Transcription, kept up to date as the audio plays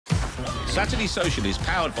Saturday Social is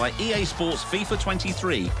powered by EA Sports FIFA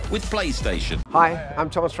 23 with PlayStation. Hi, I'm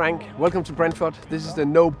Thomas Frank. Welcome to Brentford. This is the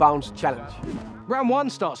No Bounce Challenge. Round 1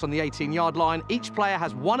 starts on the 18-yard line. Each player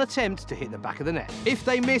has 1 attempt to hit the back of the net. If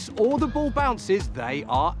they miss or the ball bounces, they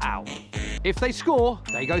are out. If they score,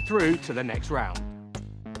 they go through to the next round.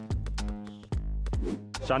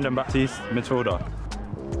 Baptiste, midfielder.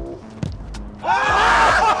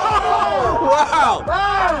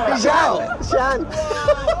 Wow! He's out! Shan!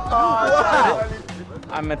 Wow!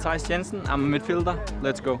 I'm Matthijs Jensen, I'm a midfielder.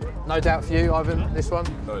 Let's go. No doubt for you, Ivan, this one?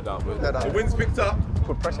 No doubt, but No doubt. the wind's picked up.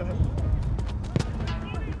 Put pressure on him.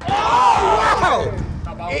 Oh,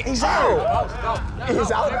 wow! He's out!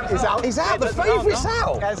 He's out! He's out! He's out! The favourite's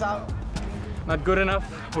out! Guys out. Not good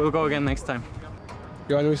enough. We'll go again next time.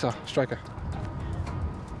 Johan Luisa, striker.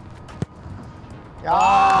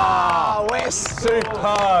 Ah, West!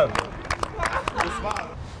 Superb!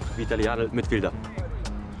 Vitaliano, midfielder.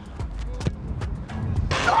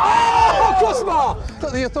 Oh, crossbar!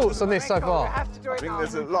 What are your thoughts on this so far? I think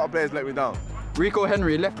there's a lot of players let me down. Rico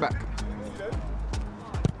Henry, left back.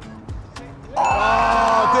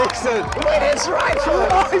 Oh, Dixon! It's right!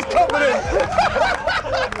 Oh, he's confident!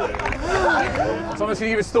 Thomas, can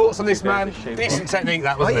you give us thoughts on this man? Decent technique,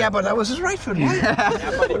 that wasn't it? Yeah, but that was his right foot.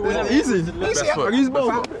 Easy.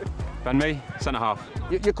 Ben Mee, centre half.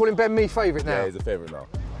 You're calling Ben Mee favourite now? Yeah, he's a favourite now.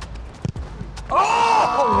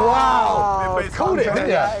 Oh, wow! Called it, didn't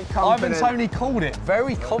you? Confident. Ivan Toney called it.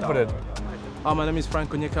 Very confident. My name is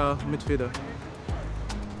Frank Onyeka, midfielder.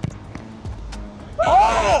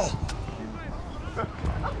 Oh!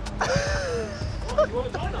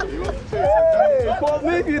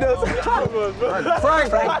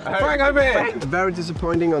 Frank over here. Very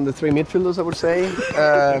disappointing on the 3 midfielders, I would say.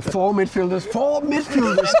 4 midfielders. 4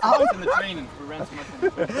 midfielders out.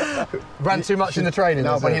 Ran too much in the training.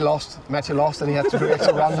 No, but he lost. Matthew lost, and he had to do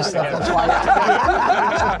extra round and stuff. That's why.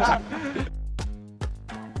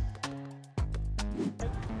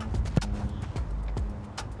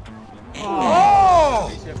 Oh!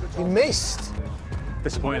 He missed.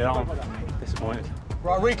 Disappointed, aren't I? Disappointed.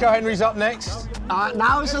 Right, Rico Henry's up next.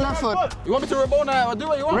 Now it's the left foot. You want me to rebond now? I'll do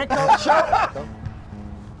what you want. Rico, shot.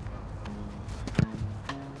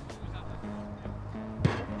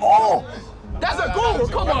 Oh! That's a goal!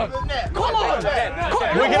 Come on! Come on!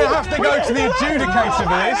 We're going to have to go to the adjudicator for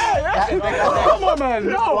this. Come on, man!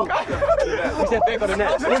 No!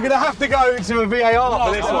 We're going to have to go to a VAR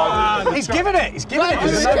for this one. He's given it. He's given it.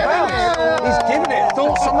 He's given it.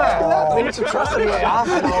 Thoughts on that? We need to trust the VAR.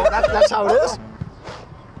 That's how it is.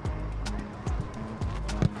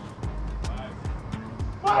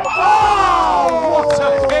 Oh! What a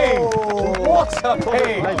ping! What a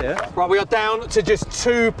ping! Right, we are down to just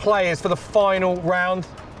 2 players for the final round.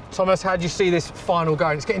 Thomas, how do you see this final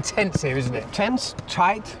going? It's getting tense here, isn't it? Tense,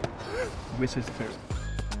 tight. Which is the favorite?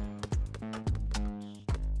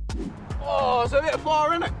 Oh, it's a bit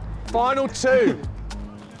far, isn't it? Final 2.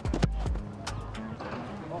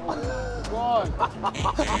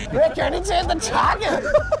 Rick, you need to hit the target.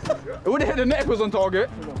 It would have hit the net if it was on target.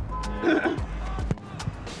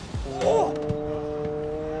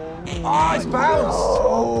 Ah, it's bounced.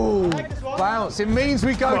 Oh, bounce. It means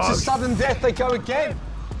we go to sudden death. They go again.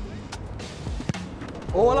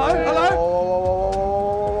 Oh, hello, hello.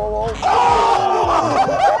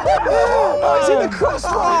 Oh, it's in the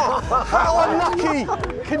crossbar. How unlucky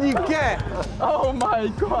can you get? Oh my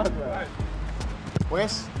God.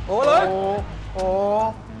 Wes. Oh, hello.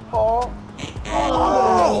 Oh.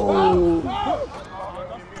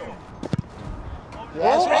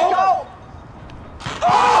 Yes, Rico.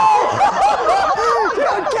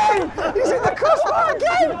 Again! He's in the crossbar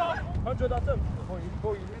again!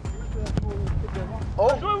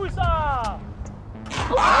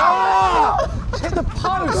 Hit the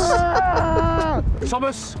post!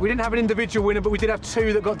 Thomas, we didn't have an individual winner, but we did have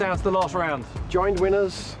 2 that got down to the last round. Joint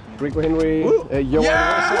winners, Rico Henry, Johan.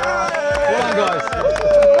 Well done, guys.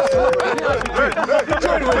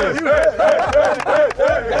 Joint winners.